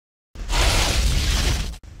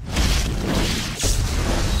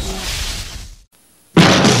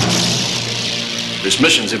This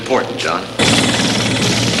mission's important, John.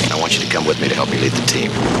 I want you to come with me to help me lead the team.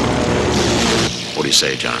 What do you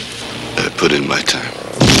say, John? I put in my time.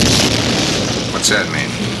 What's that mean?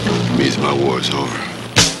 It means my war's over.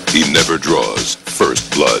 He never draws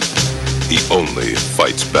first blood. He only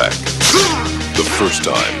fights back. The first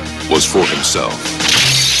time was for himself.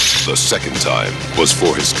 The second time was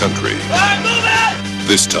for his country.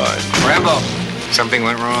 This time, Rambo, something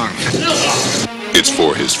went wrong. it's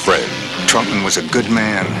for his friend. Trumpman was a good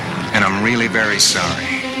man, and I'm really very sorry.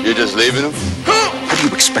 You're just leaving him? What do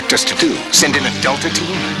you expect us to do? Send in a Delta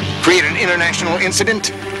team? Create an international incident?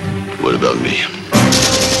 What about me?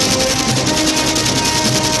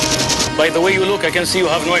 By the way you look, I can see you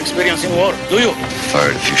have no experience in war, do you?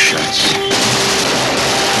 Fired a few shots.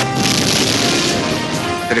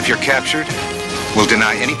 That if you're captured, we'll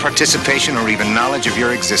deny any participation or even knowledge of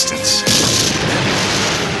your existence.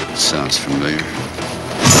 Sounds familiar.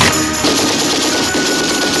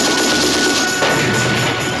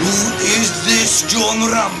 Who is this John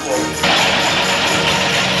Rambo?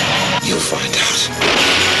 You'll find out.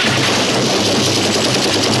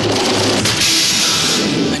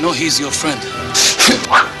 I know he's your friend.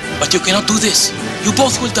 But you cannot do this. You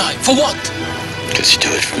both will die. For what? Because you do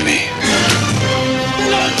it for me.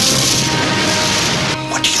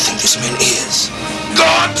 What do you think this man is?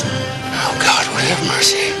 God! Oh, God, will have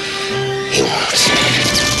mercy. He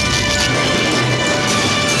won't.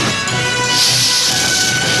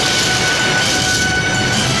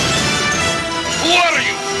 Who are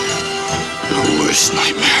you? The worst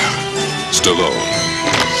nightmare. Stallone.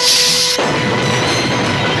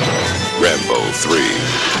 Rambo 3.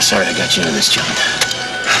 I'm sorry I got you into this, John.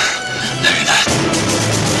 No, you're not.